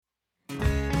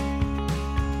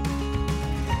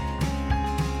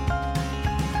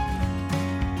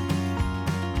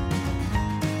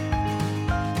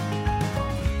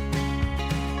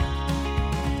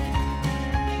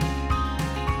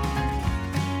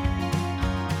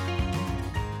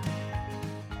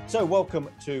So welcome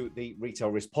to the Retail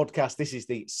Risk Podcast. This is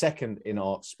the second in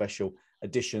our special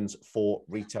editions for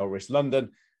Retail Risk London,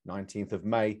 19th of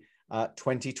May,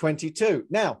 2022.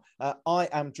 Now, I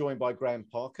am joined by Graham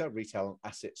Parker, Retail and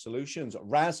Asset Solutions,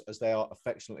 RAS, as they are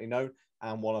affectionately known,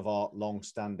 and one of our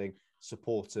long-standing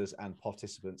supporters and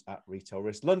participants at Retail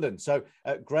Risk London. So,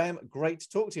 Graham, great to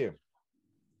talk to you.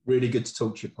 Really good to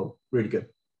talk to you, Paul. Really good.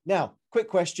 Now, quick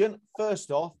question. First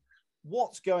off,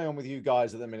 what's going on with you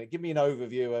guys at the minute? Give me an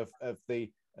overview of the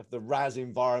RAS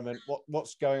environment.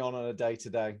 What's going on a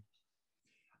day-to-day?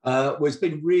 Well, it's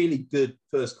been really good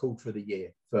first quarter of the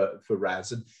year for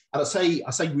RAS. And I say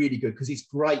really good because it's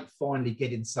great finally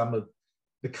getting some of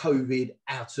the COVID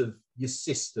out of your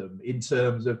system in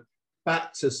terms of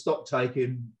back to stock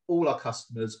taking, all our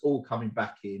customers all coming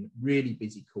back in, really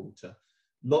busy quarter,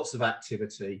 lots of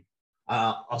activity.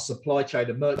 Our supply chain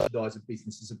and merchandiser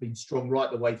businesses have been strong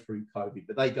right the way through COVID,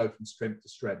 but they go from strength to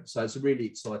strength. So it's a really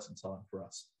exciting time for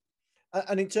us.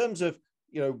 And in terms of,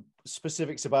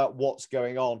 specifics about what's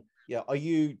going on, are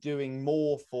you doing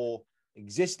more for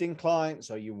existing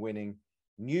clients? Are you winning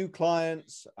new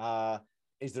clients?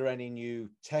 Is there any new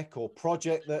tech or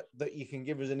project that you can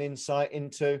give us an insight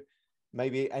into?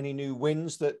 Maybe any new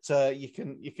wins that you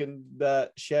can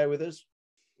share with us?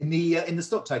 In the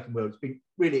stock taking world, it's been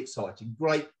really exciting.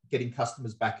 Great getting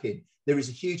customers back in. There is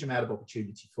a huge amount of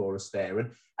opportunity for us there,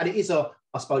 and it is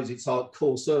I suppose it's our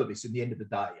core service in the end of the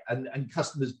day. And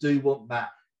customers do want that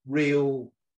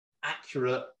real,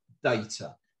 accurate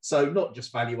data. So not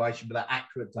just valuation, but that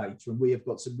accurate data. And we have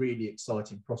got some really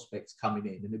exciting prospects coming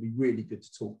in, and it'd be really good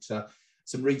to talk to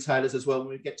some retailers as well when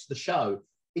we get to the show.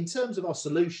 In terms of our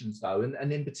solutions, though,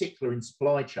 and in particular in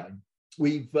supply chain,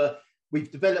 we've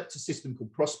developed a system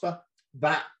called Prosper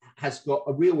that has got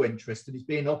a real interest and is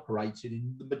being operated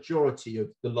in the majority of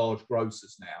the large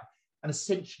grocers now. And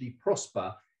essentially,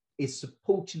 Prosper is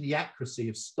supporting the accuracy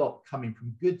of stock coming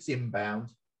from goods inbound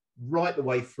right the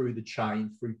way through the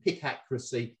chain, through pick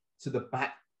accuracy to the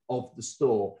back of the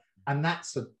store. And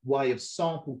that's a way of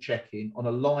sample checking on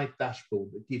a live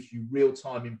dashboard that gives you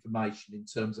real-time information in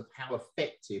terms of how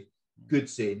effective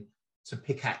goods in to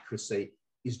pick accuracy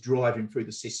is driving through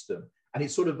the system. And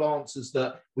it sort of answers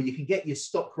that, well, you can get your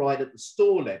stock right at the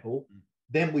store level,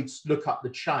 then we look up the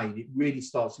chain. It really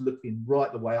starts looking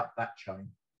right the way up that chain.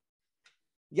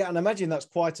 Yeah, and I imagine that's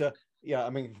quite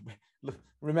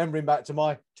remembering back to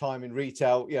my time in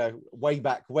retail, way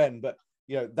back when, but,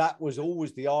 that was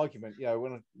always the argument,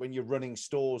 when you're running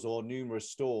stores or numerous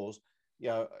stores,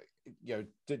 do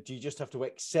you just have to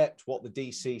accept what the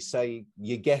DC say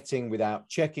you're getting without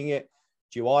checking it?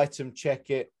 Do you item check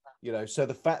it? So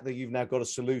the fact that you've now got a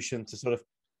solution to sort of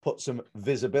put some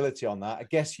visibility on that, I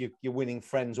guess you're winning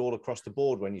friends all across the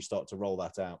board when you start to roll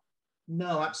that out.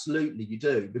 No, absolutely, you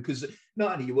do, because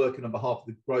not only are you working on behalf of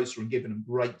the grocer and giving them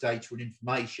great data and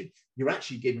information, you're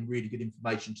actually giving really good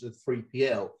information to the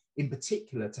 3PL, in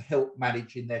particular to help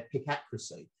manage in their pick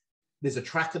accuracy. There's a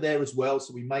tracker there as well,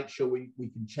 so we make sure we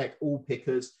can check all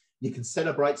pickers. You can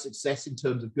celebrate success in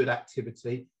terms of good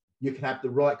activity. You can have the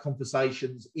right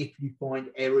conversations if you find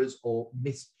errors or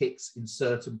missed picks in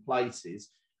certain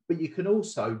places. But you can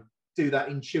also do that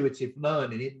intuitive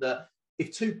learning in that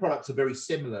if two products are very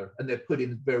similar and they're put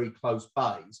in very close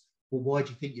bays, well, why do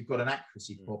you think you've got an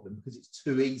accuracy problem? Because it's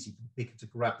too easy for the picker to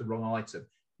grab the wrong item.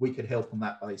 We could help on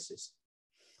that basis.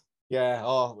 Yeah,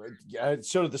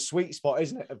 it's sort of the sweet spot,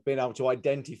 isn't it, of being able to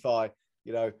identify,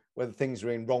 whether things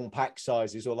are in wrong pack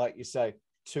sizes or, like you say,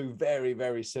 two very,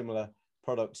 very similar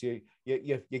products. You're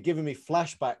giving me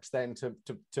flashbacks then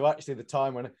to actually the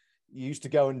time when you used to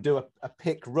go and do a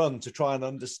pick run to try and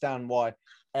understand why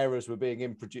errors were being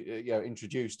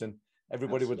introduced, and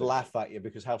everybody would laugh at you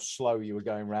because how slow you were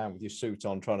going around with your suit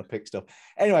on trying to pick stuff.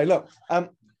 Anyway, look,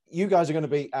 you guys are going to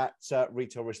be at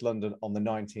Retail Risk London on the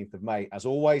 19th of May, as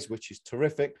always, which is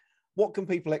terrific. What can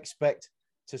people expect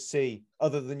to see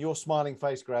other than your smiling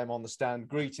face, Graham, on the stand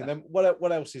greeting them?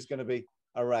 What else is going to be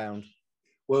around?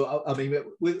 Well, I mean,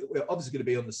 we're obviously going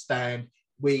to be on the stand.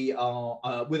 We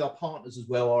are with our partners as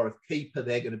well, RF Keeper.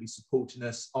 They're going to be supporting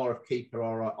us. RF Keeper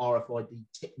are our RFID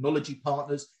technology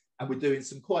partners, and we're doing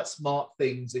some quite smart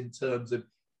things in terms of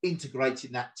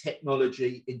integrating that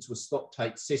technology into a stock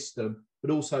take system,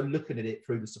 but also looking at it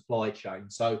through the supply chain.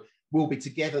 So we'll be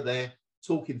together there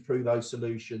talking through those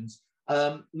solutions.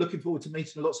 Looking forward to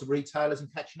meeting lots of retailers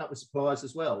and catching up with suppliers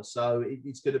as well. So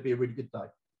it's going to be a really good day.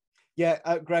 Yeah,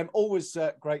 Graham, always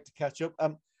great to catch up.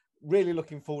 Really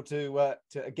looking forward to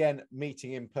again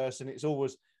meeting in person. It's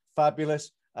always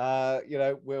fabulous.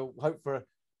 We'll hope for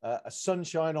a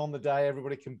sunshine on the day.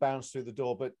 Everybody can bounce through the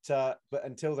door. But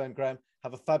until then, Graham,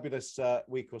 have a fabulous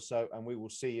week or so, and we will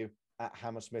see you at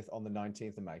Hammersmith on the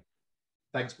 19th of May.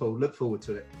 Thanks, Paul. Look forward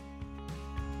to it.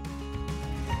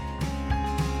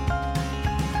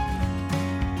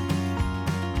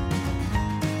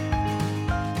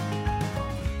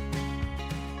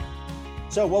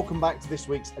 So welcome back to this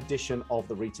week's edition of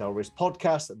the Retail Risk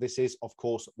Podcast. This is, of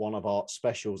course, one of our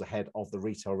specials ahead of the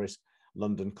Retail Risk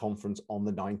London conference on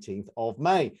the 19th of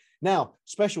May. Now,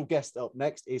 special guest up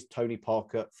next is Tony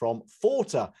Parker from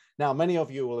Forta. Now, many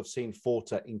of you will have seen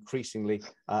Forta increasingly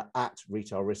at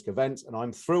Retail Risk events, and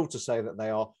I'm thrilled to say that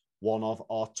they are one of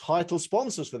our title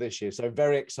sponsors for this year. So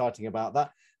very exciting about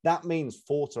that. That means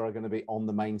Forta are going to be on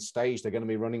the main stage. They're going to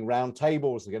be running round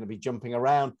tables. They're going to be jumping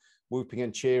around, whooping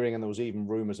and cheering, and there was even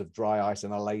rumours of dry ice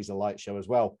and a laser light show as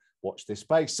well. Watch this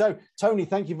space. So, Tony,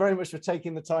 thank you very much for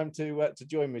taking the time to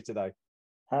join me today.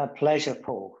 Pleasure,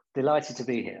 Paul. Delighted to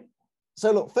be here.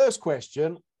 So, look, first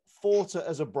question, Forta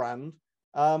as a brand,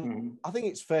 I think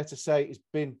it's fair to say it's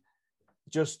been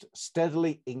just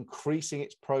steadily increasing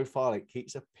its profile. It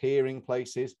keeps appearing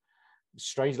places.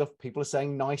 Strange enough, people are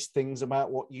saying nice things about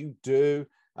what you do.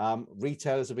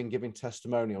 Retailers have been giving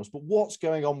testimonials. But what's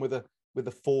going on with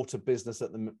the Forta business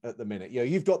at the minute? You know,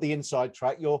 you've got the inside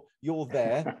track. You're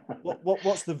there.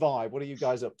 What's the vibe? What are you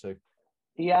guys up to?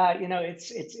 Yeah, you know,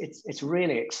 it's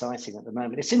really exciting at the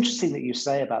moment. It's interesting that you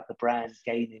say about the brand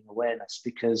gaining awareness,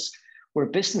 because we're a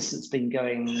business that's been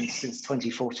going since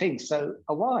 2014, so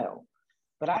a while.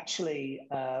 But actually,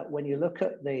 when you look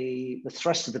at the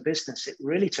thrust of the business, it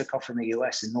really took off in the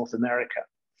US, in North America.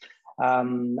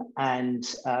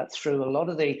 Through a lot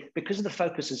of because of the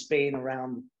focus has been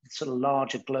around sort of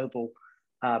larger global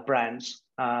brands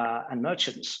and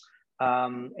merchants,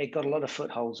 it got a lot of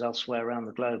footholds elsewhere around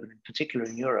the globe, and in particular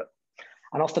in Europe.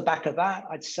 And off the back of that,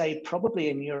 I'd say probably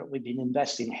in Europe, we've been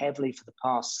investing heavily for the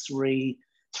past three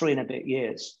and a bit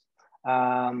years,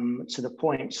 to the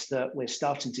point that we're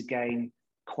starting to gain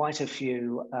quite a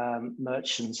few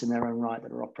merchants in their own right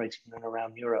that are operating in and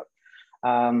around Europe.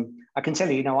 I can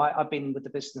tell you, I've been with the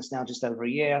business now just over a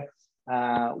year.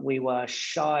 We were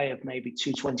shy of maybe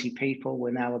 220 people.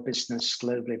 We're now a business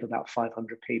globally of about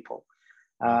 500 people.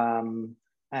 And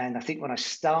I think when I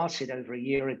started over a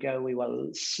year ago, we were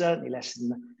certainly less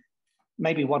than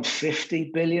maybe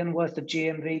 150 billion worth of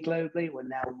GMV globally. We're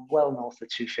now well north of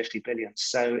 250 billion.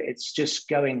 So it's just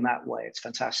going that way. It's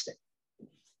fantastic.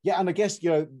 Yeah, and I guess,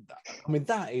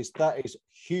 that is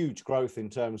huge growth in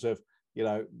terms of,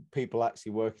 people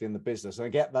actually working in the business. And I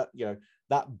get that,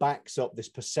 that backs up this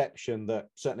perception that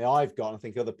certainly I've got, and I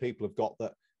think other people have got,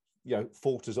 that,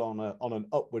 Forta's on an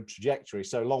upward trajectory.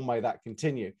 So long may that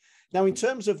continue. Now, in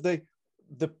terms of the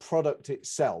product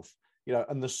itself,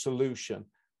 and the solution,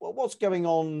 what's going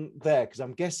on there? Because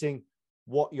I'm guessing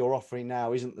what you're offering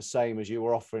now isn't the same as you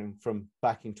were offering from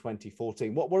back in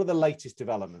 2014. What are the latest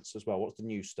developments as well? What's the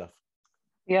new stuff?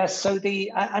 Yeah, so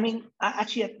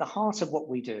actually at the heart of what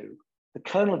we do, the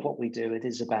kernel of what we do, it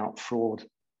is about fraud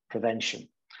prevention.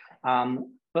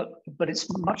 But it's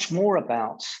much more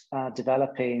about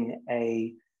developing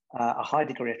a high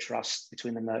degree of trust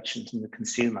between the merchant and the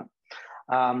consumer.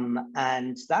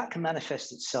 And that can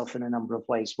manifest itself in a number of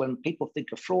ways. When people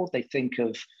think of fraud, they think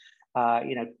of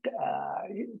kind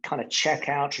of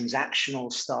checkout,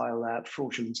 transactional style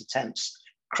fraudulent attempts,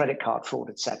 credit card fraud,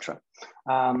 etc.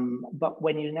 But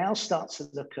when you now start to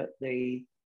look at the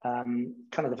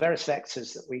kind of the various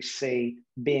vectors that we see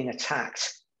being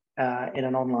attacked in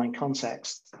an online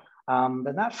context,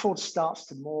 then that fraud starts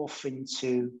to morph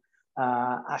into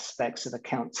aspects of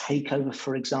account takeover,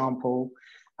 for example,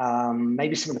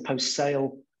 maybe some of the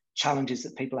post-sale challenges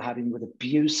that people are having with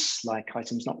abuse, like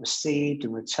items not received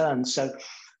and returned. So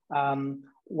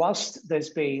whilst there's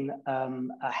been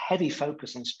a heavy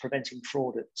focus on preventing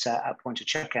fraud at point of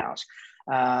checkout,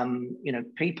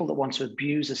 people that want to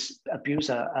abuse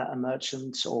a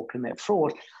merchant or commit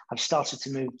fraud have started to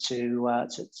move to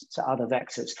other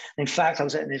vectors. In fact, I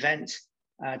was at an event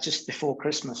just before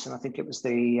Christmas, and I think it was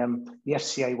the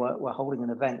FCA were holding an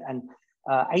event, and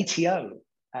ATO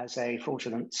as a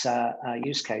fraudulent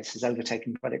use case has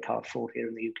overtaken credit card fraud here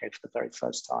in the UK for the very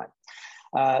first time.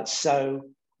 So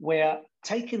we're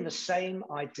taking the same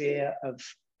idea of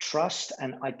trust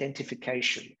and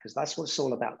identification, because that's what it's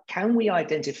all about. Can we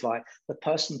identify the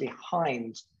person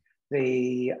behind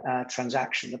the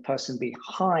transaction, the person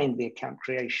behind the account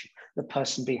creation, the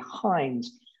person behind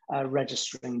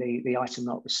registering the item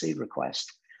not received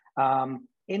request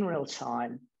in real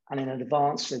time and in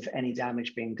advance of any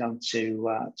damage being done to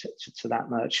that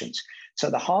merchant? So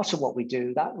the heart of what we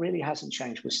do, that really hasn't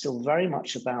changed. We're still very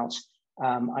much about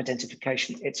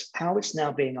identification. It's how it's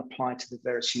now being applied to the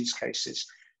various use cases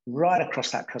right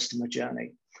across that customer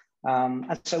journey.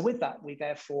 And so with that, we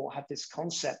therefore have this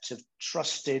concept of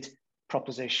trusted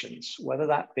propositions, whether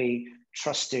that be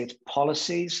trusted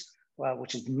policies,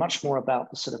 which is much more about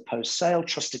the sort of post-sale,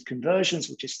 trusted conversions,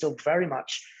 which is still very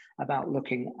much about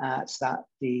looking at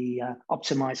the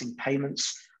optimizing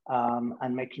payments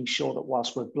and making sure that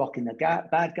whilst we're blocking the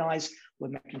bad guys, we're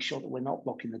making sure that we're not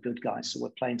blocking the good guys. So we're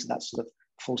playing to that sort of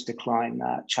false decline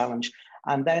challenge.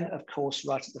 And then, of course,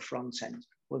 right at the front end,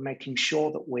 we're making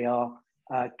sure that we are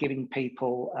giving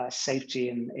people safety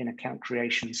in account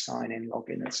creation, sign-in,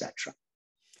 login, etc.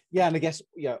 Yeah, and I guess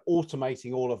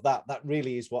automating all of that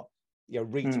really is what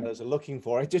retailers are looking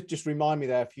for. It just remind me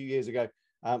there a few years ago,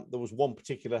 there was one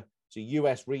particular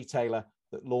US retailer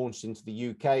that launched into the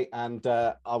UK, and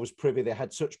I was privy they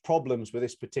had such problems with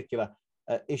this particular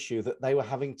issue that they were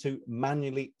having to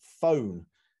manually phone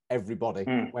everybody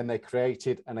when they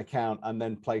created an account and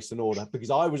then placed an order,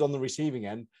 because I was on the receiving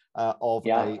end of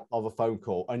a phone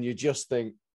call, and you just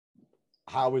think,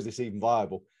 how is this even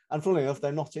viable? And funnily enough,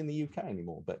 they're not in the UK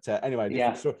anymore. But anyway,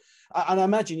 and I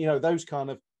imagine those kind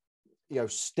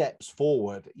of steps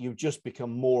forward, you just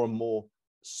become more and more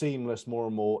seamless, more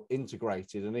and more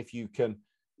integrated. And if you can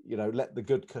let the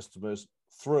good customers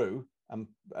through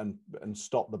and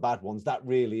stop the bad ones, that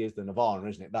really is the nirvana,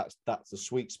 isn't it? That's the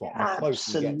sweet spot. The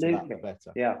closer you get to that, the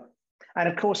better. Yeah, and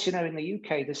of course, in the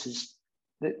UK, this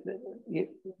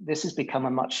has become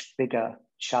a much bigger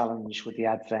challenge with the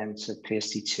advent of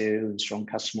PSD2 and strong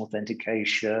customer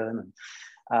authentication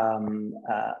and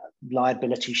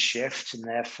liability shift, and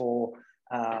therefore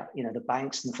the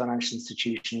banks and the financial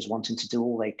institutions wanting to do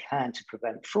all they can to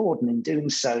prevent fraud, and in doing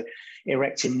so,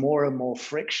 erecting more and more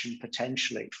friction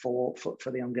potentially for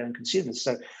the ongoing consumers.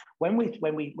 So when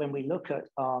we look at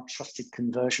our trusted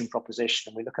conversion proposition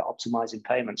and we look at optimizing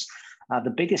payments, the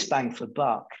biggest bang for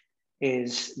buck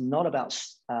is not about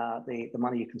the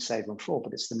money you can save on fraud,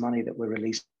 but it's the money that we're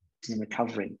releasing and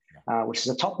recovering, which is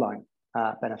a top line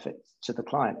benefit to the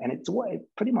client, and it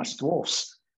pretty much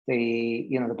dwarfs the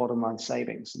bottom line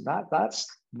savings. And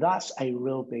that's a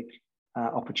real big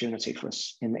opportunity for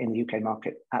us in the UK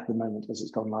market at the moment, as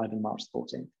it's gone live in March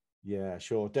 14th. Yeah,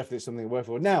 sure, definitely something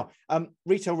worthwhile. Now,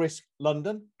 Retail Risk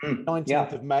London,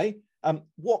 19th of May.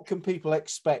 What can people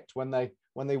expect when they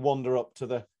wander up to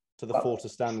the Forta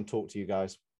stand and talk to you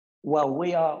guys? Well,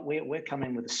 we're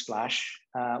coming with a splash.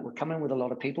 We're coming with a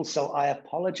lot of people. So I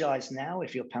apologize now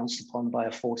if you're pounced upon by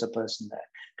a Forta person there,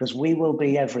 because we will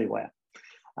be everywhere.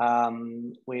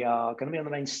 We are going to be on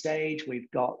the main stage. We've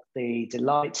got the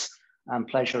delight and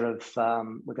pleasure of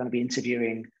we're going to be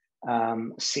interviewing a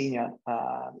senior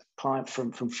client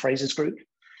from Frasers Group.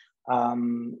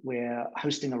 We're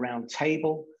hosting a round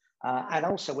table. And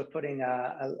also, we're putting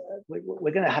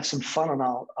we're going to have some fun on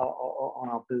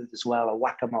our booth as well, a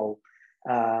whack-a-mole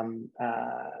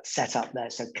set up there.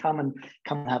 So come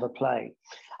and have a play.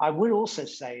 I would also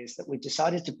say is that we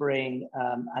decided to bring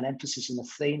an emphasis and a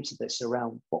theme to this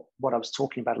around what I was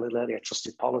talking about a little earlier,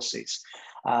 trusted policies,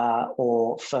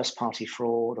 or first-party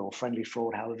fraud, or friendly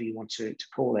fraud, however you want to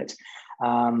call it,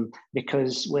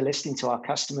 because we're listening to our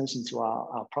customers and to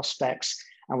our prospects.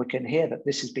 And we can hear that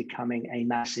this is becoming a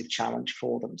massive challenge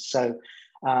for them. So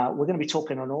we're going to be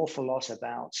talking an awful lot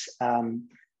about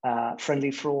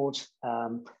friendly fraud,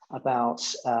 about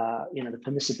the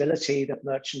permissibility that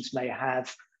merchants may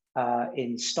have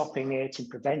in stopping it, in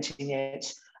preventing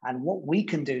it, and what we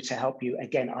can do to help you,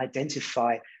 again,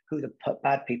 identify who the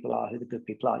bad people are, who the good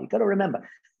people are. You've got to remember,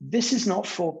 this is not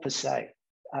fraud per se.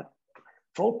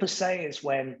 Fraud per se is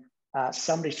when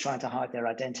somebody's trying to hide their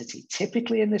identity.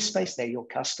 Typically in this space, they're your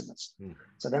customers.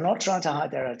 So they're not trying to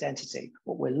hide their identity.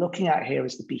 What we're looking at here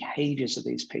is the behaviors of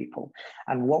these people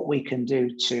and what we can do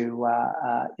to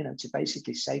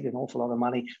basically save an awful lot of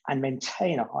money and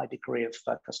maintain a high degree of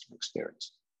customer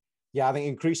experience. Yeah, I think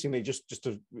increasingly just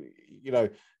to,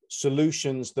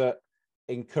 solutions that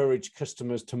encourage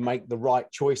customers to make the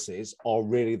right choices are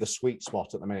really the sweet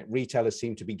spot at the minute. Retailers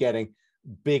seem to be getting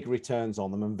big returns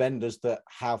on them, and vendors that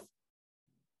have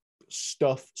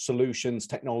stuff, solutions,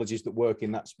 technologies that work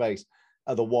in that space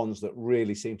are the ones that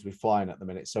really seem to be flying at the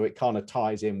minute. So it kind of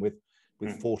ties in with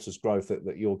Forta's growth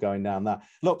that you're going down that.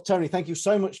 Look, Tony, thank you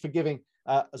so much for giving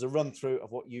as a run through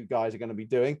of what you guys are going to be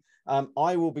doing.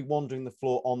 I will be wandering the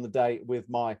floor on the day with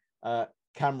my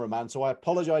cameraman, so I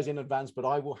apologize in advance, but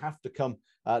I will have to come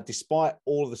despite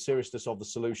all of the seriousness of the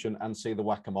solution and see the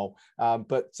whack-a-mole.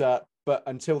 But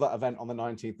until that event on the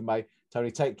 19th of May, Tony,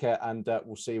 take care, and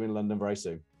we'll see you in London very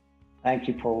soon. Thank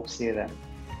you, Paul. See you then.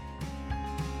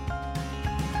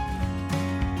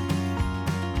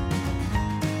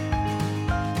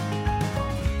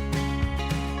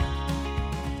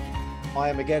 I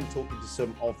am again talking to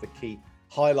some of the key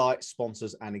highlight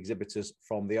sponsors and exhibitors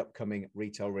from the upcoming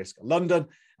Retail Risk London.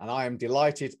 And I am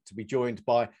delighted to be joined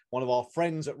by one of our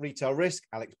friends at Retail Risk,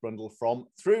 Alex Brundle from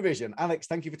TrueVision. Alex,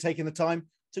 thank you for taking the time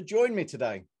to join me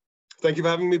today. Thank you for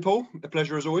having me, Paul. A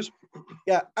pleasure as always.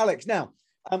 Yeah, Alex, now,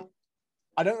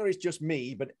 I don't know if it's just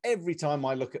me, but every time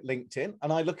I look at LinkedIn,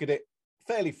 and I look at it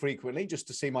fairly frequently just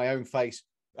to see my own face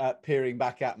peering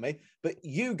back at me, but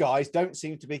you guys don't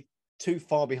seem to be too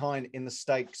far behind in the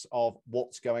stakes of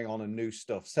what's going on and new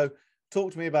stuff. So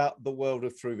talk to me about the world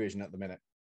of TrueVision at the minute.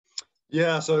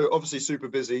 Yeah, so obviously super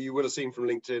busy. You would have seen from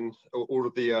LinkedIn all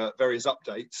of the various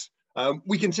updates.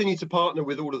 We continue to partner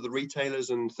with all of the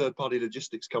retailers and third-party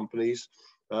logistics companies.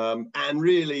 And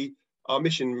really, our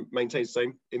mission maintains the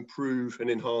same: improve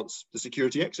and enhance the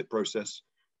security exit process.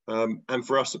 And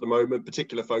for us at the moment,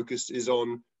 particular focus is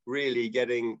on really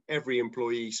getting every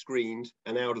employee screened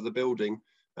and out of the building.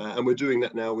 And we're doing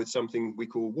that now with something we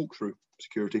call walkthrough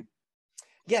security.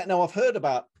 Yeah, no, I've heard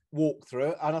about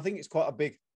walkthrough, and I think it's quite a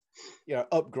big,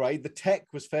 upgrade. The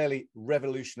tech was fairly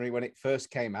revolutionary when it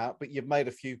first came out, but you've made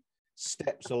a few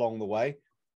steps along the way.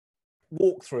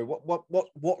 Walkthrough,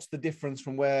 what's the difference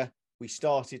from where we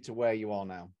started to where you are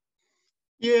now?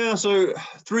 Yeah, so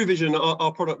TrueVision,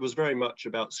 our product was very much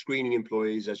about screening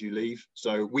employees as you leave.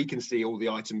 So we can see all the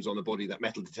items on the body that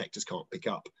metal detectors can't pick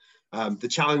up. The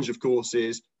challenge, of course,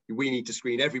 is we need to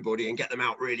screen everybody and get them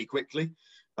out really quickly.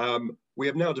 We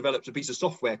have now developed a piece of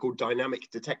software called Dynamic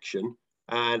Detection,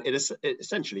 and it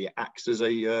essentially acts as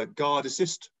a guard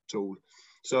assist tool.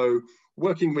 So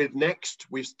working with Next,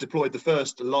 we've deployed the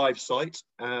first live site,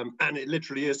 and it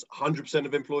literally is 100%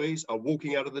 of employees are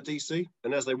walking out of the DC,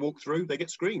 and as they walk through, they get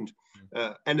screened.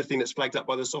 Anything that's flagged up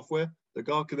by the software, the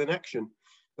guard can then action.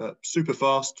 Super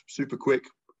fast, super quick,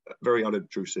 very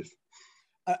unobtrusive.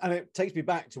 And it takes me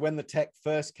back to when the tech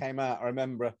first came out. I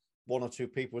remember one or two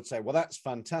people would say, well, that's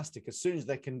fantastic. As soon as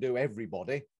they can do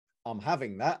everybody, I'm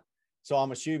having that. So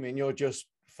I'm assuming you're just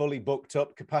fully booked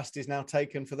up. Capacity is now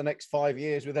taken for the next 5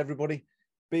 years with everybody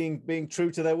being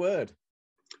true to their word.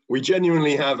 We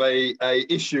genuinely have a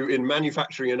issue in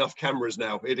manufacturing enough cameras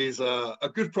now. It is a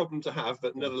good problem to have,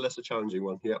 but nevertheless a challenging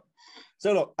one. Yeah.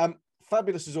 So look,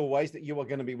 fabulous as always that you are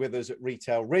going to be with us at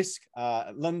Retail Risk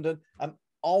at London.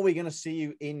 Are we going to see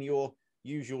you in your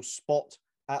usual spot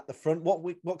at the front?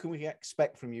 What can we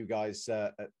expect from you guys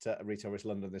at Retail Risk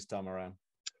London this time around?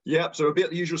 Yeah, so a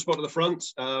bit the usual spot at the front.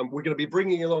 We're going to be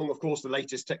bringing along, of course, the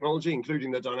latest technology, including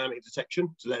the dynamic detection,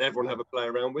 to let everyone have a play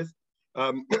around with.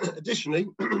 Additionally,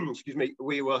 excuse me,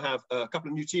 we will have a couple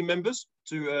of new team members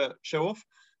to show off,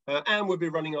 and we'll be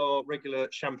running our regular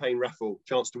champagne raffle,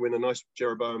 chance to win a nice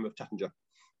Jeroboam of Taittinger.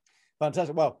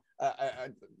 Fantastic. Well,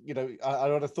 I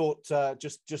would have thought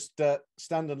just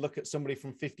stand and look at somebody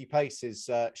from 50 paces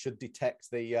should detect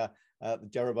the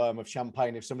Jeroboam of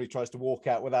Champagne if somebody tries to walk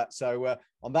out with that. So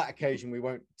on that occasion, we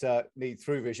won't need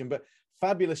TrueVision. But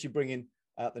fabulous you bring in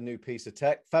the new piece of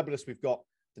tech. Fabulous we've got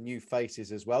the new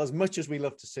faces as well. As much as we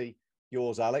love to see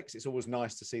yours, Alex, it's always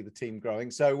nice to see the team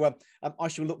growing. So I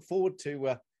shall look forward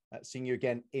to seeing you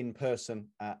again in person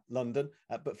at London.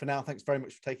 But for now, thanks very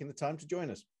much for taking the time to join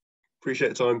us. Appreciate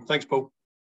the time. Thanks, Paul.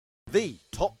 The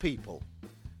top people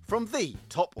from the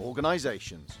top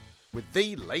organisations with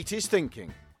the latest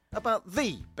thinking about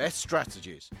the best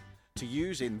strategies to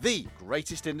use in the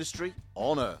greatest industry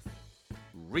on earth,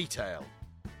 retail.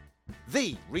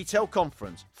 The Retail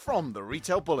Conference from the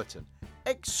Retail Bulletin,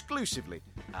 exclusively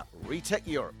at Retech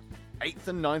Europe, 8th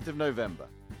and 9th of November.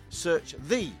 Search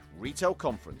The Retail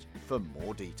Conference for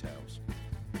more details.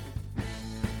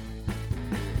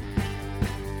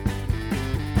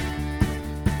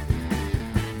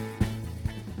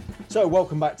 So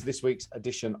welcome back to this week's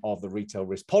edition of the Retail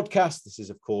Risk Podcast. This is,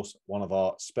 of course, one of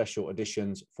our special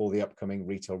editions for the upcoming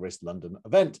Retail Risk London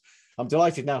event. I'm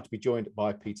delighted now to be joined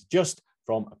by Peter Just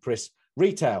from Appriss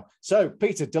Retail. So,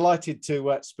 Peter, delighted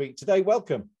to speak today.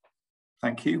 Welcome.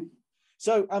 Thank you.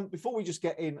 So before we just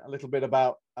get in a little bit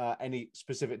about any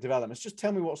specific developments, just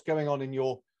tell me what's going on in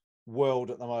your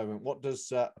world at the moment. What does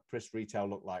Appriss Retail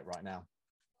look like right now?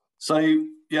 So,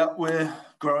 yeah, we're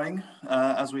growing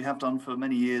as we have done for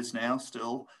many years now,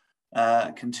 still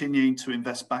continuing to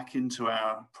invest back into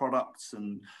our products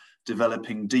and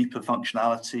developing deeper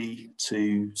functionality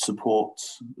to support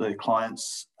the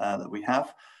clients that we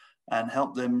have and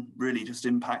help them really just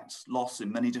impact loss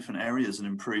in many different areas and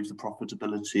improve the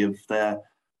profitability of their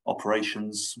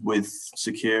operations with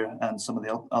Secure and some of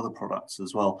the other products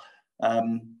as well.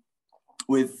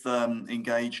 With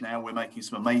Engage now, we're making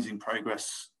some amazing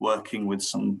progress working with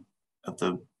some of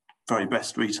the very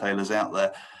best retailers out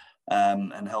there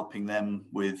and helping them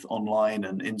with online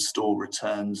and in-store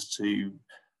returns to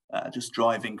just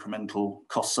drive incremental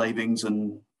cost savings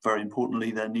and, very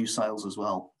importantly, their new sales as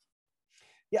well.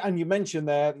 Yeah, and you mentioned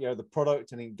there, the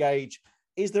product and Engage.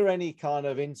 Is there any kind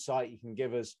of insight you can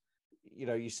give us?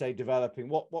 You say developing.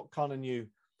 What kind of new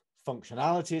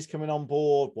functionality is coming on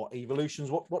board? What evolutions?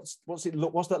 What's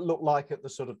that look like at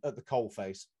the coal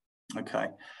face? Okay,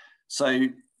 so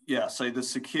the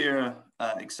secure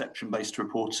exception-based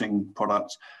reporting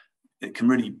product, it can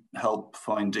really help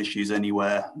find issues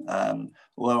anywhere.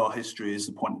 Although our history is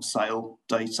the point of sale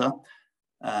data,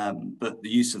 but the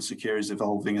use of secure is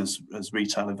evolving as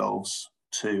retail evolves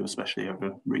too, especially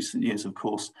over recent years, of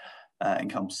course,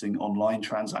 encompassing online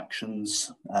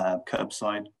transactions,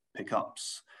 curbside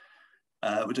pickups.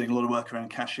 We're doing a lot of work around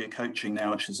cashier coaching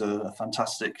now, which is a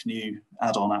fantastic new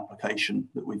add-on application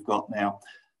that we've got now.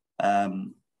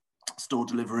 Store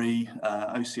delivery,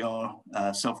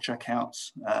 OCR,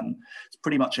 self-checkouts. It's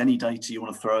pretty much any data you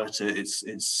want to throw at it.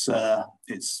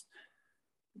 It's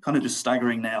kind of just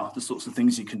staggering now, the sorts of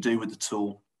things you can do with the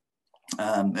tool.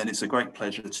 And it's a great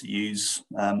pleasure to use.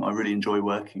 I really enjoy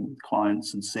working with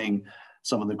clients and seeing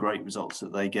some of the great results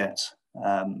that they get.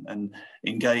 And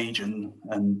Engage and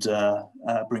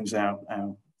brings our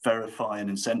Verify and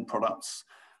Incent products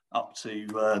up to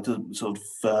the sort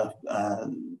of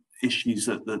issues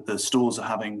that the stores are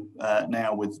having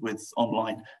now with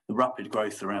online. The rapid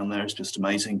growth around there is just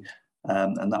amazing,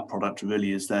 and that product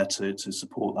really is there to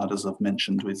support that, as I've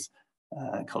mentioned, with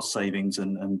cost savings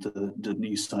and the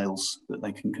new sales that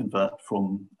they can convert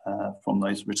from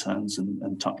those returns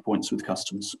and touch points with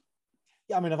customers.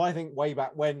 Yeah, I mean, if I think way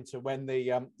back when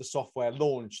the software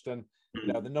launched, and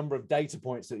the number of data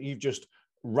points that you've just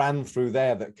ran through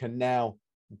there that can now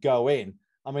go in,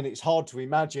 I mean, it's hard to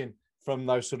imagine from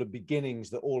those sort of beginnings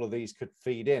that all of these could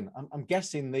feed in. I'm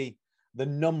guessing the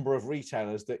number of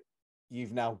retailers that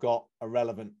you've now got a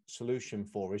relevant solution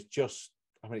for is just,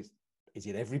 I mean, is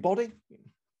it everybody?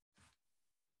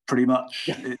 Pretty much.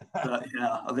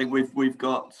 I think we've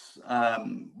got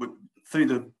through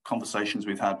the conversations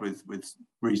we've had with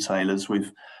retailers,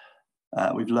 we've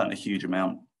learned a huge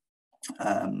amount,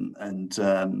 and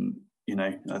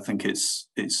I think it's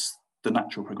the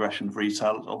natural progression of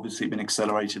retail. It's obviously been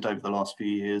accelerated over the last few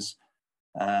years,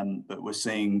 but we're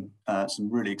seeing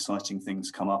some really exciting things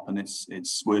come up, and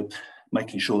we're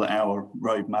making sure that our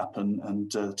roadmap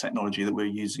and technology that we're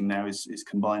using now is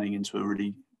combining into a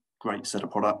really great set of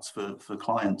products for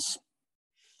clients.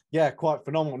 Yeah, quite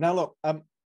phenomenal. Now, look,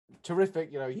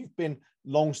 terrific. You've been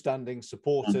long-standing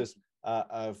supporters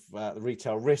of the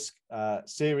Retail Risk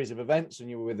series of events, and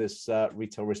you were with us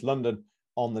Retail Risk London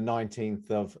on the 19th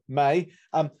of May.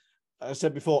 As I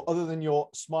said before, other than your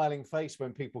smiling face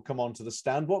when people come onto the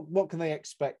stand, what can they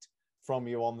expect from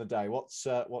you on the day? What's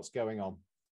going on?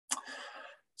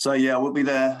 So yeah, we'll be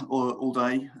there all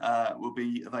day. We'll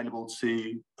be available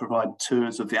to provide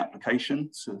tours of the application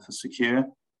for Secure,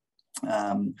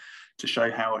 to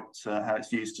show how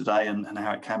it's used today and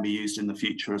how it can be used in the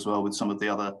future as well, with some of the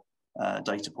other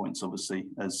data points, obviously,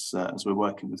 as we're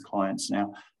working with clients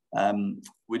now.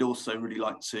 We'd also really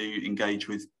like to engage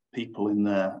with people in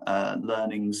their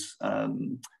learnings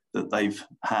that they've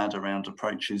had around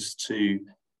approaches to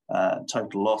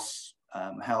total loss,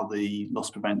 how the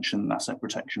loss prevention and asset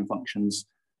protection functions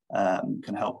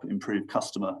can help improve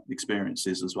customer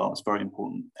experiences as well. It's a very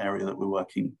important area that we're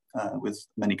working with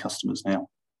many customers now.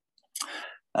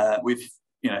 We've,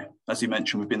 as you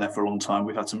mentioned, we've been there for a long time.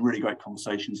 We've had some really great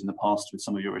conversations in the past with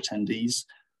some of your attendees,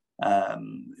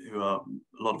 who are,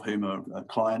 a lot of whom are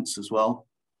clients as well.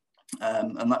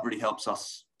 And that really helps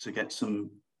us to get some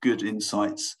good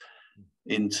insights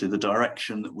into the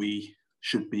direction that we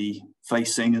should be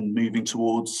facing and moving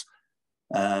towards,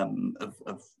 of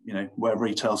where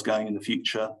retail's going in the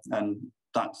future. And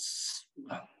that's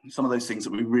some of those things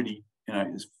that we really,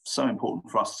 is so important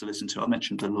for us to listen to. I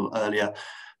mentioned a little earlier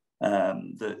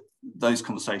that those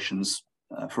conversations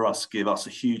for us give us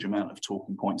a huge amount of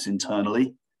talking points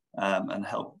internally, and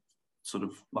help sort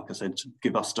of, like I said, to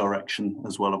give us direction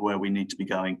as well of where we need to be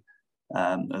going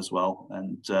as well.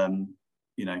 And,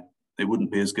 they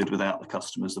wouldn't be as good without the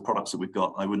customers. The products that we've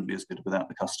got, they wouldn't be as good without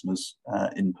the customers'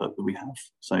 input that we have.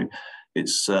 So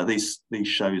it's these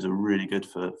shows are really good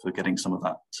for getting some of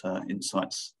that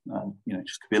insights.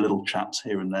 Just could be a little chat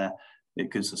here and there.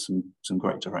 It gives us some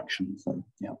great direction. So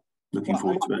yeah, looking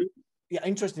forward to it. Yeah,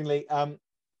 interestingly,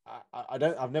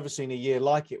 I've never seen a year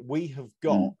like it. We have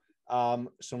got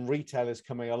some retailers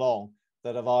coming along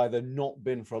that have either not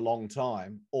been for a long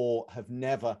time or have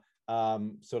never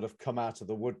sort of come out of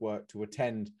the woodwork to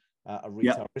attend a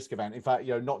retail risk event. In fact,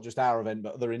 not just our event,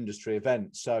 but other industry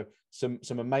events. So some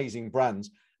amazing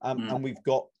brands. And we've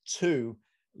got two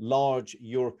large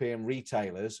European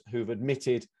retailers who've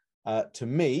admitted to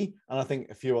me, and I think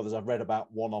a few others, I've read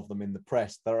about one of them in the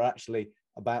press, that are actually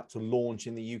about to launch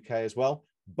in the UK as well.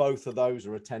 Both of those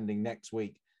are attending next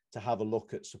week to have a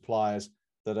look at suppliers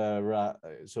that are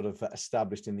sort of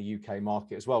established in the UK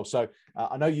market as well. So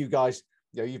I know you guys,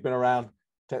 you've been around,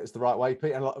 take this the right way,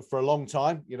 Pete, and for a long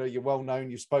time. You're well known,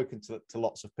 you've spoken to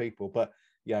lots of people, but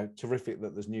terrific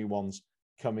that there's new ones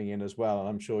coming in as well. And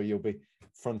I'm sure you'll be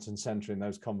front and center in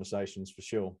those conversations for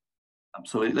sure.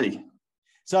 Absolutely.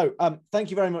 So thank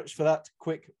you very much for that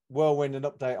quick whirlwind and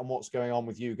update on what's going on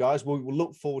with you guys. We will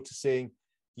look forward to seeing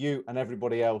you and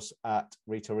everybody else at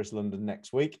Retail Risk London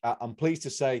next week. I'm pleased to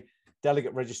say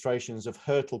delegate registrations have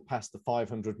hurtled past the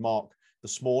 500 mark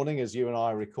this morning as you and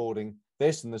I are recording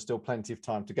this, and there's still plenty of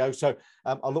time to go. So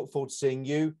I look forward to seeing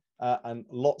you and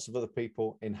lots of other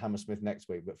people in Hammersmith next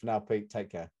week. But for now, Pete, take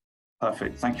care.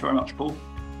 Perfect. Thank you very much, Paul.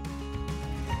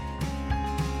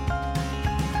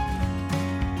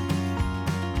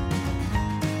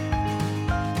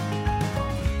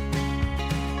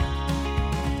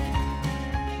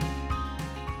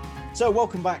 So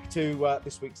welcome back to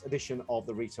this week's edition of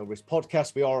the Retail Risk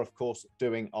Podcast. We are, of course,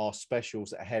 doing our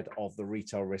specials ahead of the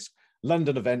Retail Risk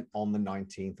London event on the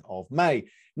 19th of May.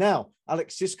 Now,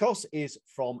 Alex Siskos is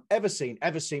from Everseen.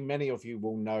 Everseen, many of you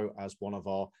will know as one of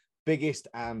our biggest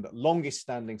and longest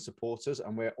standing supporters,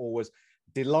 and we're always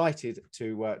delighted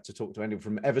to talk to anyone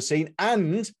from Everseen.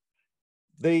 And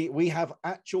we have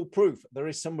actual proof. There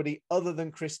is somebody other than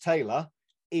Chris Taylor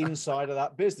inside of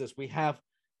that business. We have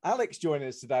Alex joining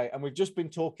us today, and we've just been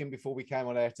talking before we came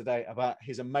on air today about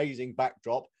his amazing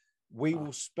backdrop. We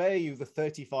will spare you the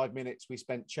 35 minutes we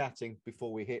spent chatting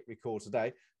before we hit record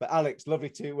today. But Alex, lovely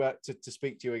to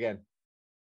speak to you again.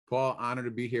 Paul, honored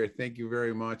to be here. Thank you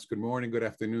very much. Good morning, good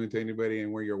afternoon to anybody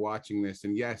and where you're watching this.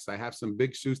 And yes, I have some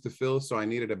big shoes to fill, so I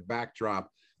needed a backdrop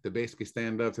to basically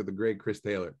stand up to the great Chris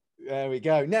Taylor. There we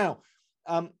go. Now,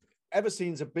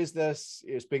 Everseen's a business.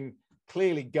 It's been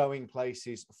clearly going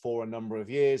places for a number of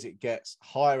years. It gets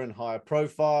higher and higher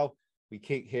profile. We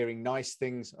keep hearing nice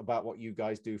things about what you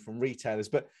guys do from retailers,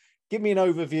 but give me an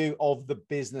overview of the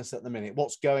business at the minute.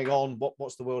 What's going on?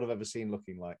 What's the world of Everseen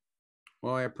looking like?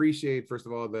 Well, I appreciate, first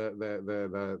of all,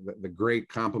 the great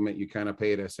compliment you kind of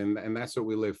paid us. And that's what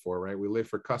we live for, right? We live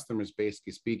for customers,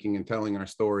 basically speaking and telling our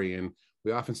story. And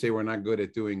we often say we're not good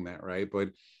at doing that, right? But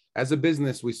as a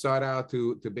business, we sought out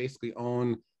to basically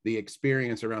own the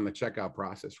experience around the checkout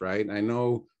process, right? I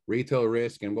know Retail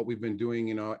Risk and what we've been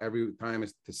doing, every time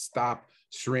is to stop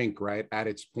shrink, right, at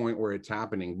its point where it's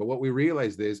happening. But what we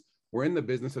realized is we're in the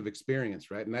business of experience,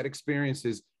 right? And that experience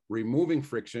is removing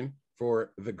friction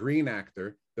for the green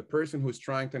actor, the person who's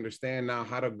trying to understand now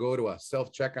how to go to a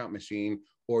self-checkout machine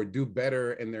or do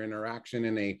better in their interaction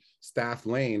in a staff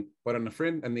lane. But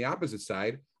on the opposite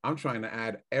side, I'm trying to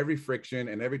add every friction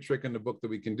and every trick in the book that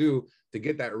we can do to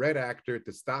get that red actor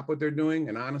to stop what they're doing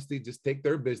and honestly just take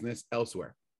their business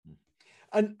elsewhere.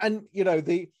 And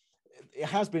it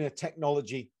has been a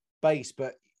technology base,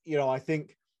 but I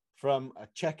think from a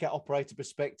checkout operator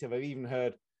perspective, I've even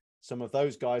heard some of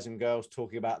those guys and girls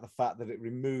talking about the fact that it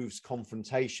removes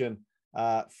confrontation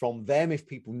from them if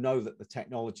people know that the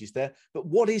technology is there. But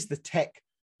what is the tech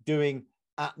doing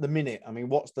at the minute? I mean,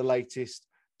 what's the latest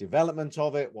development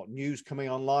of it? What news coming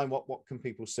online? What can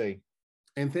people see?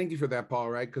 And thank you for that, Paul,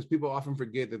 right? Because people often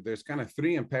forget that there's kind of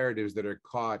three imperatives that are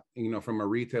caught, from a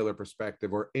retailer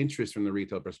perspective or interest from the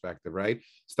retail perspective, right?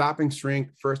 Stopping shrink,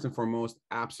 first and foremost,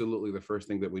 absolutely the first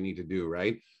thing that we need to do,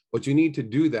 right? But you need to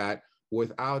do that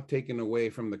without taking away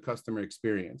from the customer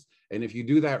experience. And if you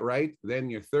do that right, then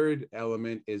your third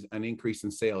element is an increase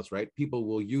in sales, right? People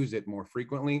will use it more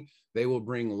frequently. They will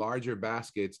bring larger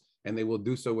baskets and they will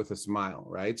do so with a smile,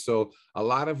 right? So a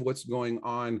lot of what's going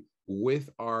on with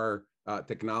our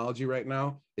technology right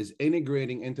now is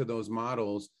integrating into those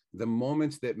models the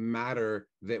moments that matter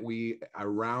that we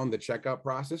around the checkout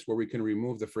process where we can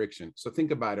remove the friction. So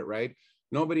think about it, right?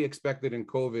 Nobody expected in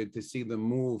COVID to see the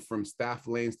move from staff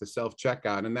lanes to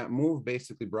self-checkout. And that move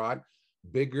basically brought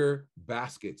bigger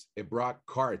baskets. It brought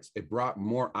carts. It brought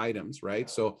more items, right?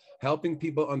 So helping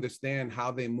people understand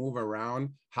how they move around,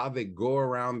 how they go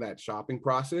around that shopping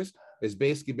process has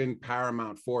basically been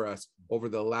paramount for us over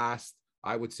the last,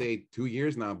 I would say, 2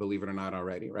 years now, believe it or not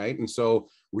already, right? And so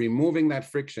removing that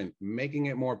friction, making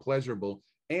it more pleasurable,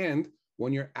 and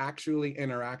when you're actually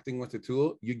interacting with the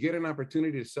tool, you get an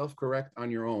opportunity to self-correct on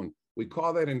your own. We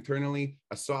call that internally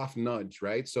a soft nudge,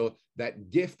 right? So that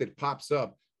gift that pops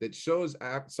up that shows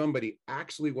somebody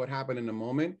actually what happened in the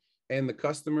moment and the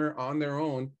customer on their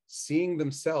own seeing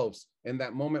themselves in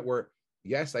that moment where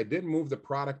yes, I did move the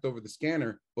product over the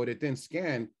scanner, but it didn't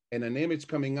scan, and an image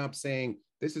coming up saying,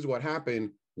 this is what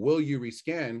happened, will you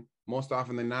rescan? Most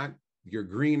often than not, your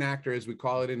green actor, as we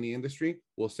call it in the industry,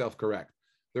 will self-correct.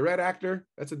 The red actor,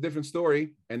 that's a different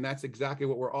story. And that's exactly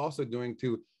what we're also doing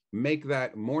to make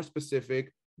that more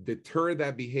specific, deter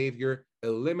that behavior,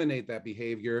 eliminate that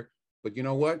behavior. But you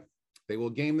know what? They will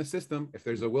game the system. If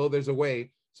there's a will, there's a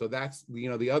way. So that's,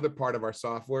 the other part of our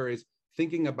software is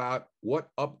thinking about what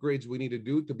upgrades we need to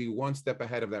do to be one step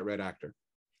ahead of that red actor.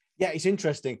 Yeah, it's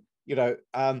interesting.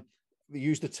 They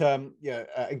use the term,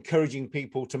 encouraging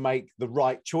people to make the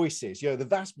right choices. The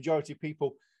vast majority of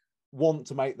people want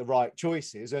to make the right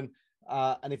choices, and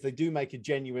if they do make a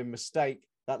genuine mistake,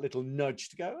 that little nudge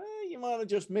to go, you might have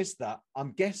just missed that.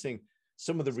 I'm guessing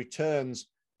some of the returns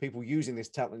people using this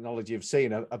technology have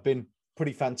seen have been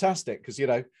pretty fantastic, because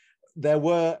there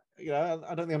were,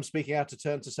 I don't think I'm speaking out of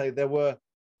turn to say there were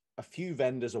a few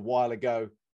vendors a while ago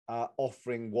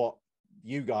offering what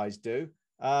you guys do.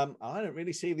 I don't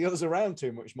really see the others around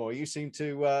too much more. You seem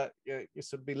to you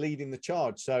sort of be leading the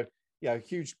charge. So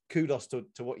huge kudos to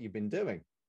what you've been doing.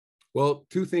 Well,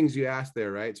 two things you asked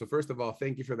there, right? So first of all,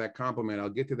 thank you for that compliment. I'll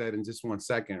get to that in just one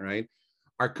second, right?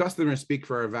 Our customers speak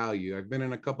for our value. I've been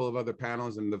in a couple of other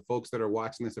panels, and the folks that are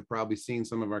watching this have probably seen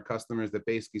some of our customers that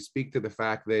basically speak to the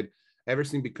fact that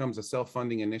everything becomes a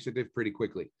self-funding initiative pretty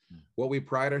quickly. What we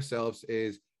pride ourselves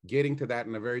is getting to that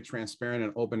in a very transparent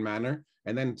and open manner,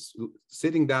 and then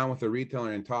sitting down with a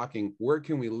retailer and talking, where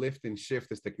can we lift and shift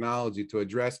this technology to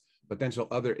address potential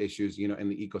other issues, in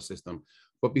the ecosystem.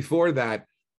 But before that,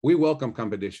 we welcome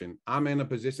competition. I'm in a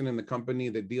position in the company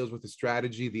that deals with the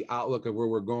strategy, the outlook of where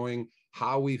we're going,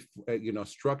 how we,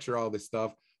 structure all this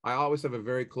stuff. I always have a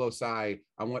very close eye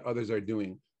on what others are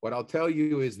doing. What I'll tell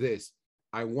you is this: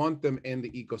 I want them in the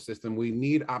ecosystem. We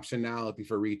need optionality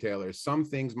for retailers. Some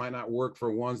things might not work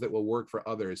for ones that will work for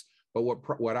others. But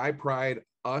what I pride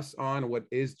us on, what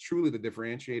is truly the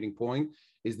differentiating point,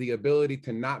 is the ability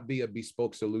to not be a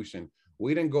bespoke solution.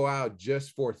 We didn't go out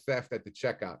just for theft at the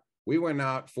checkout. We went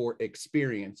out for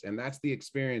experience, and that's the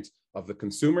experience of the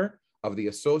consumer, of the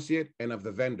associate, and of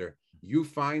the vendor. You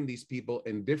find these people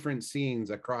in different scenes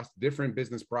across different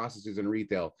business processes in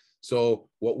retail. So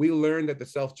what we learned at the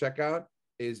self-checkout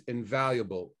is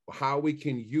invaluable. How we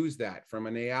can use that from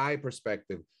an AI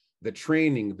perspective, the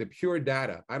training, the pure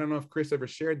data. I don't know if Chris ever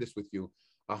shared this with you.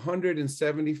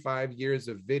 175 years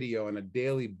of video on a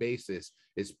daily basis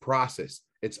is processed.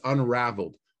 It's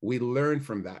unraveled. We learn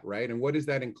from that, right? And what does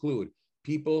that include?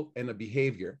 People and a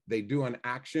behavior. They do an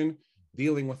action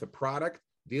dealing with a product,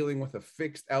 dealing with a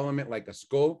fixed element like a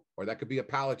skull, or that could be a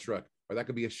pallet truck, or that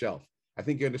could be a shelf. I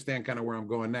think you understand kind of where I'm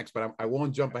going next, but I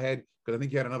won't jump ahead because I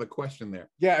think you had another question there.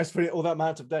 Yeah, it's pretty all that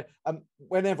amount of day.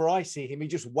 Whenever I see him, he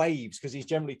just waves because he's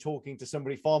generally talking to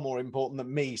somebody far more important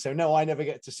than me. So no, I never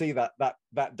get to see that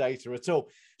data at all.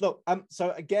 Look,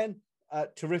 so again,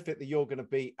 terrific that you're going to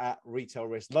be at Retail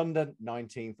Risk London,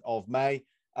 19th of May.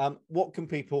 What can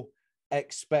people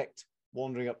expect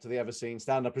wandering up to the Everseen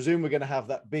stand? I presume we're going to have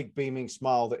that big beaming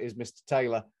smile that is Mr.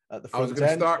 Taylor at the front. I was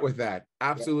going to start with that.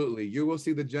 Absolutely. Yeah. You will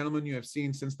see the gentleman you have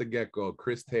seen since the get-go,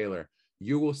 Chris Taylor.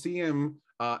 You will see him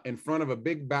in front of a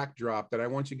big backdrop that I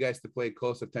want you guys to pay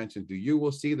close attention to. You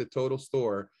will see the total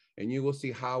store, and you will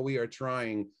see how we are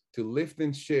trying to lift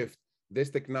and shift this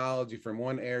technology from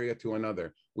one area to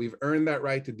another. We've earned that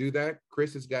right to do that.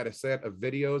 Chris has got a set of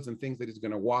videos and things that he's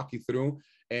going to walk you through.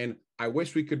 And I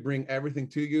wish we could bring everything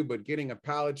to you, but getting a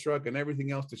pallet truck and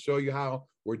everything else to show you how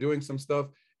we're doing some stuff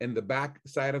in the back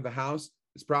side of the house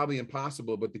is probably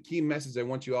impossible. But the key message I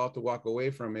want you all to walk away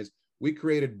from is we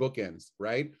created bookends,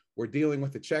 right? We're dealing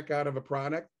with the checkout of a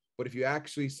product, but if you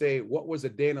actually say, what was a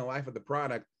day in the life of the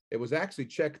product? It was actually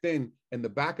checked in the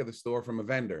back of the store from a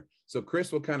vendor. So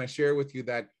Chris will kind of share with you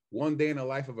that one day in the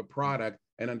life of a product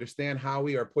and understand how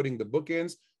we are putting the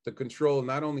bookends to control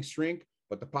not only shrink,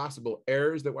 but the possible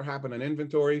errors that were happening in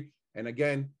inventory. And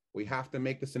again, we have to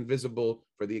make this invisible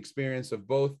for the experience of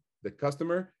both the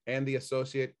customer and the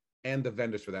associate and the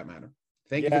vendors for that matter.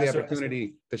 Thank you for the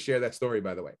opportunity to share that story,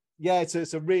 by the way. Yeah,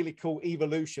 it's a really cool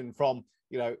evolution from,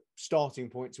 starting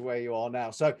point to where you are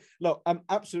now. So look,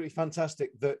 absolutely fantastic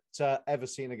that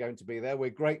Everseen are going to be there. We're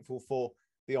grateful for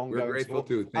the ongoing. We're grateful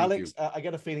too. Thank Alex, I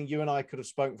get a feeling you and I could have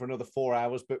spoken for another 4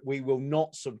 hours, but we will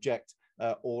not subject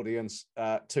audience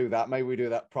to that. Maybe we do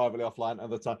that privately offline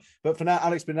another time. But for now,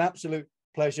 Alex, it's been an absolute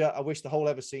pleasure. I wish the whole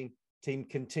Everseen team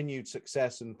continued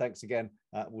success, and thanks again.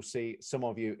 We'll see some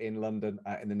of you in London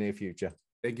in the near future.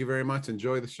 Thank you very much.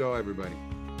 Enjoy the show, everybody.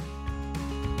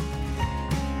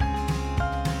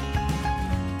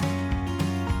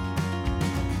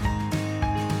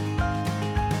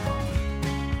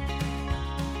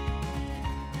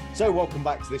 So welcome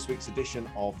back to this week's edition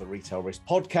of the Retail Risk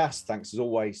Podcast. Thanks as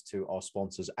always to our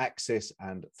sponsors Axis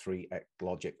and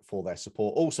 3Eclogic for their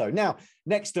support. Also, now,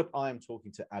 next up, I am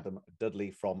talking to Adam Dudley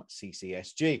from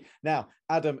CCSG. Now,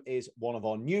 Adam is one of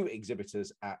our new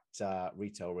exhibitors at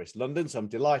Retail Risk London, so I'm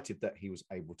delighted that he was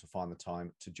able to find the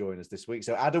time to join us this week.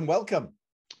 So Adam, welcome.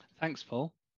 Thanks,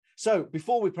 Paul. So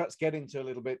before we perhaps get into a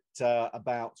little bit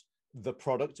about the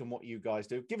product and what you guys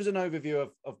do, give us an overview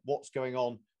of what's going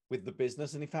on with the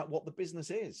business and in fact what the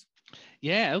business is.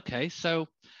 Yeah, okay. So,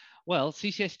 well,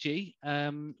 CCSG,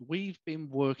 we've been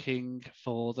working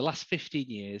for the last 15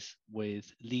 years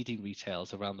with leading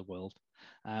retailers around the world.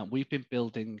 We've been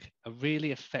building a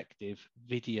really effective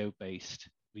video-based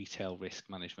retail risk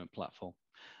management platform.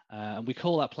 And we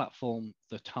call that platform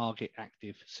the Target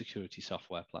Active Security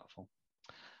Software Platform.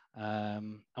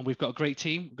 And we've got a great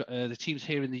team. We've got, the team's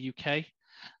here in the UK.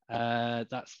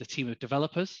 That's the team of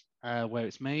developers where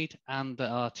it's made, and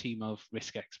our team of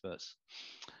risk experts.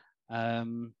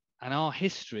 And our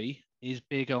history is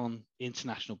big on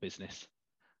international business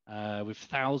with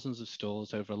thousands of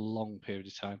stores over a long period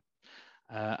of time.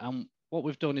 And what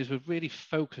we've done is we've really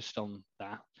focused on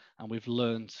that, and we've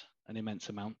learned an immense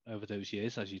amount over those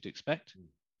years, as you'd expect.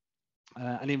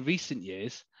 And in recent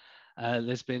years,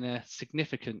 there's been a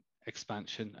significant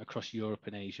expansion across Europe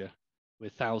and Asia,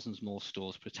 with thousands more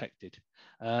stores protected.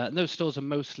 And those stores are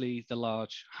mostly the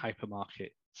large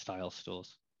hypermarket style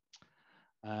stores.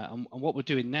 And what we're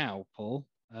doing now, Paul,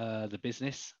 the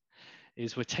business,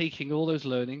 is we're taking all those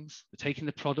learnings, we're taking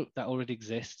the product that already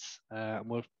exists, and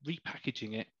we're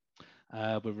repackaging it.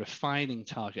 We're refining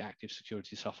Target Active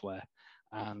Security Software,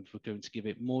 and we're going to give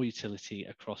it more utility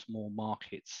across more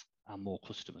markets and more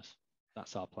customers.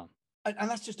 That's our plan. And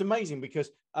that's just amazing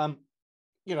because,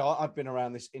 you know, I've been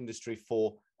around this industry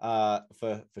for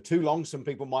too long, some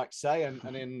people might say, and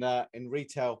in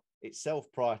retail itself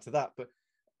prior to that. But,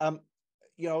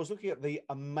 you know, I was looking at the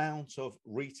amount of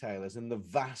retailers and the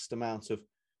vast amount of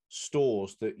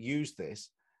stores that use this.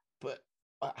 But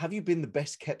have you been the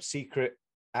best kept secret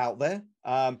out there?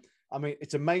 I mean,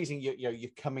 it's amazing you're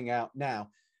coming out now.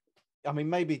 I mean,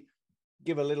 maybe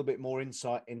give a little bit more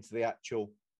insight into the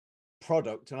actual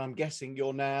product. And I'm guessing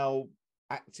you're now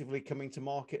actively coming to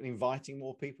market and inviting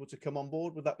more people to come on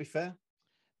board. Would that be fair?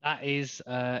 That is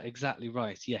exactly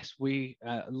right. Yes, we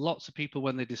lots of people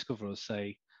when they discover us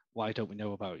say, "Why don't we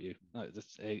know about you?" No,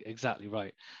 that's exactly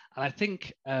right. And I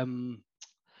think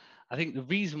the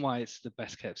reason why it's the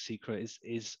best kept secret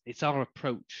is it's our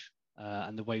approach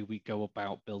and the way we go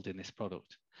about building this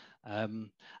product.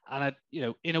 And you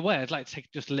know, in a way, I'd like to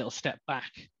take just a little step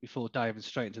back before diving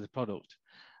straight into the product.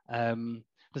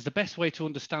 Because the best way to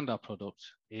understand our product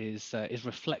is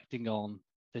reflecting on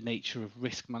the nature of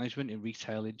risk management in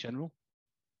retail in general.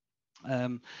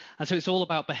 And so it's all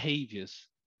about behaviors.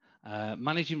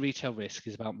 Managing retail risk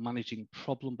is about managing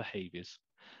problem behaviors,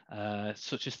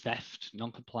 such as theft,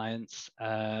 non-compliance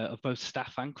of both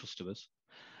staff and customers.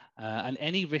 And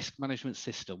any risk management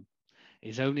system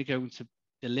is only going to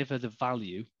deliver the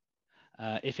value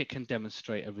if it can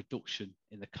demonstrate a reduction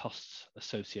in the costs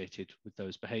associated with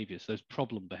those behaviors, those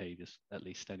problem behaviors, at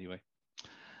least anyway.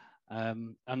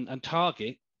 And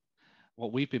Target,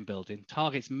 what we've been building,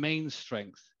 Target's main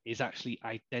strength is actually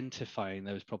identifying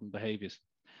those problem behaviors.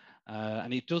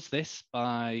 And it does this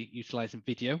by utilizing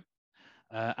video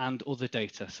and other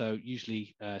data. So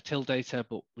usually till data,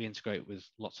 but we integrate with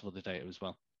lots of other data as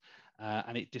well.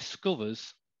 And it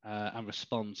discovers and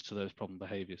responds to those problem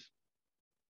behaviors.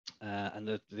 And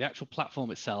the actual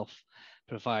platform itself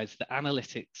provides the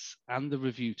analytics and the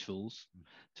review tools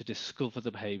to discover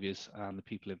the behaviors and the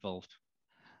people involved.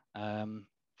 And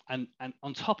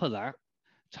on top of that,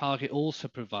 Target also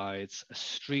provides a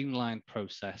streamlined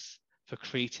process for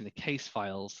creating the case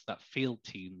files that field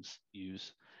teams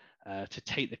use to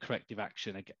take the corrective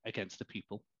action against the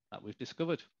people that we've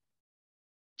discovered.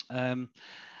 And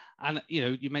you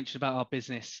know, you mentioned about our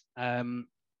business.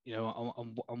 You know,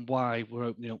 on why we're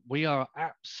opening up. We are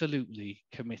absolutely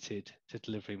committed to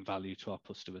delivering value to our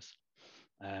customers.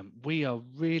 We are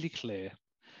really clear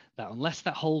that unless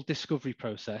that whole discovery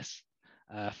process,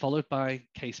 followed by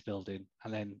case building,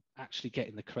 and then actually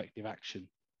getting the corrective action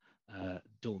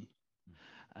done,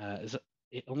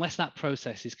 unless that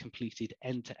process is completed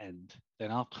end to end, then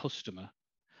our customer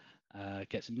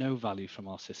gets no value from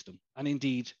our system. And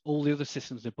indeed, all the other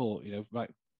systems they bought, you know, right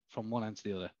from one end to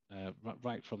the other,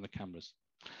 right from the cameras.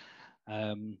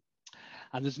 And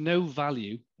there's no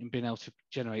value in being able to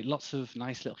generate lots of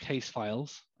nice little case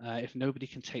files if nobody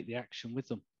can take the action with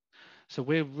them. So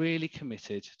we're really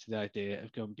committed to the idea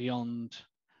of going beyond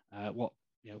what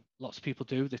lots of people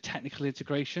do the technical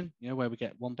integration, where we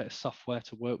get one bit of software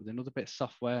to work with another bit of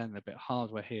software and a bit of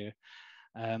hardware here.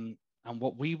 And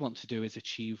what we want to do is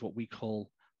achieve what we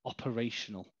call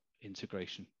operational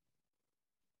integration.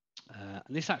 And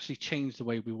this actually changed the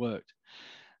way we worked.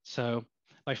 So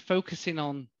by focusing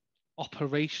on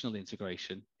operational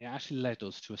integration, it actually led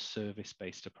us to a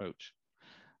service-based approach.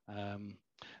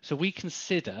 So we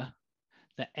consider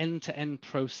the end-to-end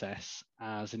process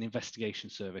as an investigation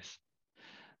service.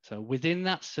 So within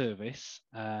that service,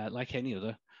 like any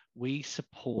other, we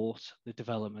support the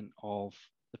development of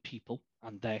the people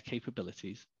and their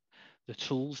capabilities, the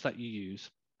tools that you use,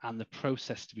 and the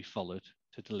process to be followed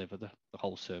to deliver the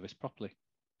whole service properly.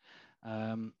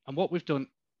 And what we've done,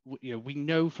 we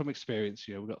know from experience,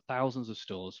 we've got thousands of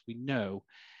stores. We know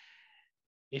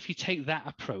if you take that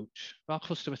approach, if our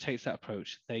customer takes that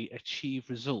approach, they achieve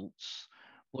results.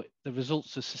 But the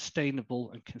results are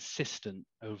sustainable and consistent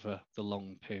over the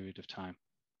long period of time.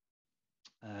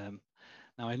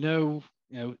 Now I know,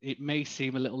 it may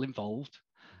seem a little involved,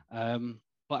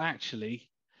 but actually,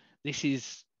 this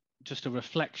is just a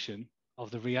reflection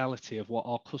of the reality of what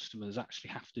our customers actually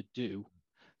have to do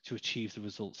to achieve the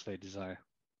results they desire.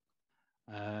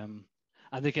 And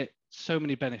they get so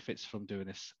many benefits from doing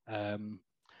this.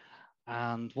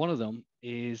 And one of them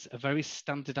is a very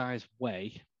standardized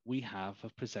way we have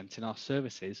of presenting our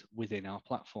services within our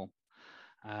platform.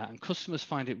 And customers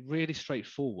find it really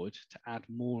straightforward to add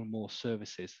more and more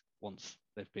services once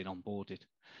they've been onboarded.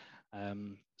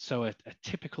 So a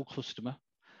typical customer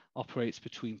operates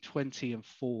between 20 and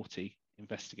 40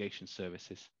 investigation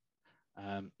services,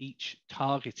 each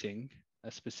targeting a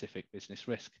specific business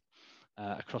risk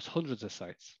across hundreds of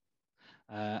sites.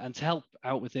 And to help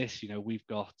out with this, we've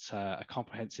got a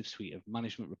comprehensive suite of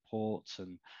management reports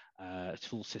and a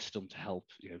tool system to help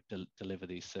deliver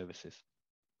these services.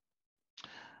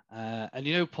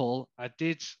 And Paul, I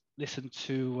did listen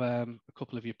to a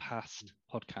couple of your past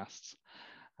podcasts,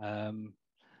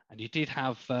 and you did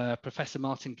have Professor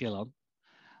Martin Gill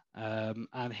on,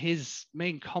 and his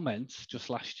main comment just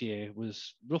last year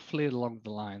was roughly along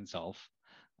the lines of,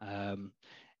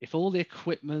 if all the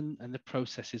equipment and the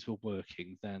processes were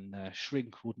working, then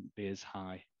shrink wouldn't be as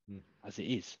high as it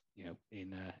is,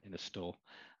 in a store.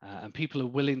 And people are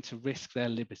willing to risk their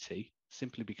liberty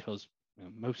simply because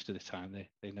most of the time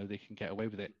they know they can get away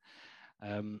with it.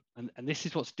 And this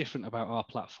is what's different about our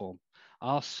platform.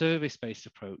 Our service-based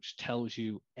approach tells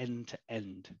you end to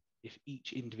end if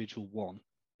each individual one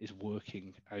is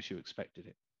working as you expected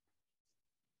it.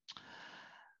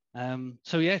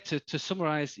 So yeah, to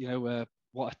summarize,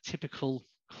 what a typical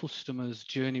customer's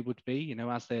journey would be,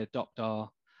 as they adopt our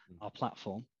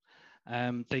platform.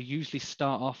 They usually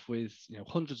start off with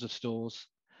hundreds of stores,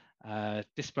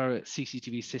 disparate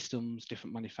CCTV systems,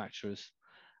 different manufacturers.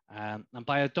 And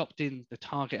by adopting the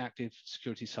Target Active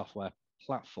Security Software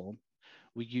platform,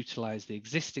 we utilize the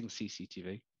existing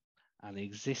CCTV and the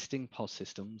existing POS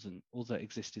systems and other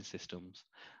existing systems,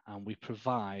 and we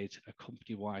provide a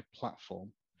company-wide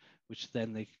platform which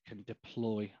then they can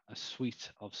deploy a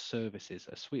suite of services,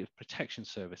 a suite of protection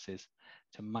services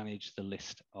to manage the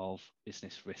list of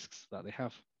business risks that they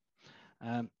have.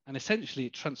 And essentially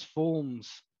it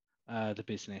transforms the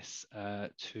business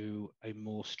to a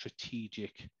more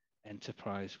strategic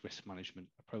enterprise risk management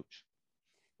approach.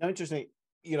 Now, interesting,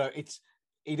 it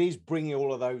is bringing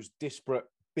all of those disparate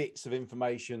bits of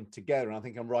information together. And I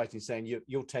think I'm right in saying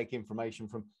you'll take information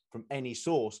from any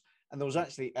source. And there was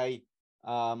actually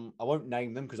I won't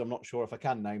name them because I'm not sure if I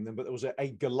can name them, but there was a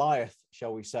Goliath,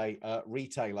 shall we say,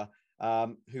 retailer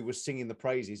who was singing the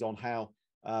praises on how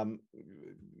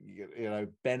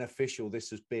beneficial this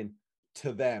has been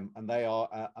to them, and they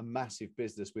are a massive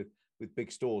business with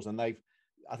big stores, and I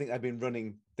think they've been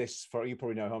running this for, you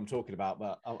probably know who I'm talking about,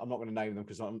 but I'm not going to name them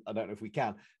because I don't know if we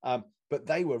can. But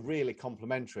they were really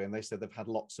complimentary, and they said they've had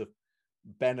lots of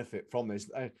benefit from this.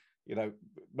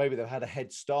 Maybe they've had a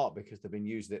head start because they've been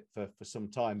using it for some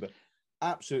time, but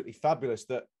absolutely fabulous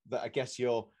that I guess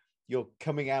you're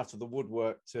coming out of the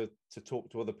woodwork to talk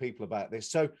to other people about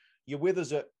this. So you're with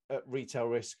us at Retail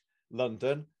Risk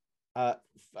London. I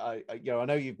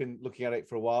know you've been looking at it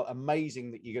for a while.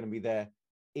 Amazing that you're going to be there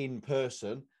in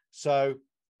person. So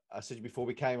I said before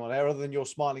we came on air, other than your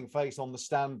smiling face on the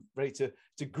stand, ready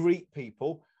to greet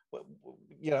people, are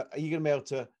you going to be able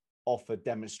to offer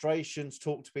demonstrations,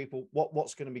 talk to people?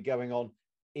 What's going to be going on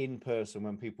in person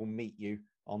when people meet you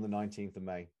on the 19th of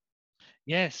May?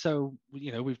 Yeah, so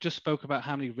we've just spoke about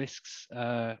how many risks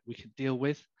we could deal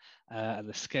with and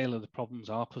the scale of the problems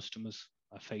our customers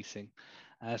are facing.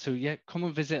 So yeah, come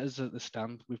and visit us at the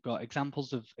stand. We've got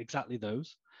examples of exactly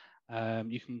those.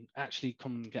 You can actually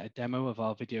come and get a demo of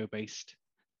our video-based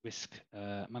risk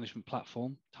management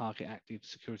platform, Target Active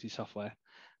Security Software,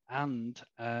 and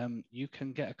you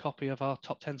can get a copy of our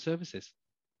top 10 services.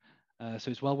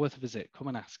 So it's well worth a visit. Come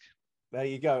and ask. There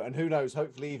you go. And who knows,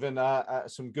 hopefully even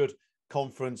some good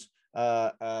conference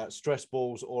stress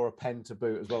balls or a pen to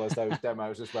boot, as well as those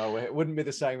demos as well. It wouldn't be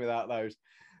the same without those.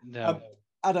 No.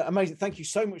 Adam, amazing. Thank you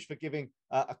so much for giving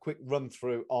a quick run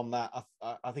through on that.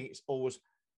 I think it's always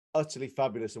utterly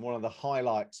fabulous. And one of the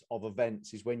highlights of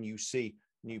events is when you see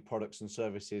new products and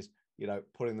services, you know,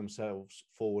 putting themselves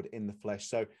forward in the flesh.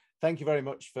 So thank you very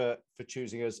much for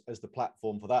choosing us as the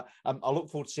platform for that. I look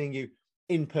forward to seeing you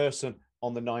in person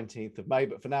on the 19th of May.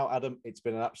 But for now, Adam, it's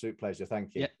been an absolute pleasure.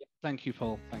 Thank you. Yeah, thank you,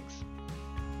 Paul. Thanks.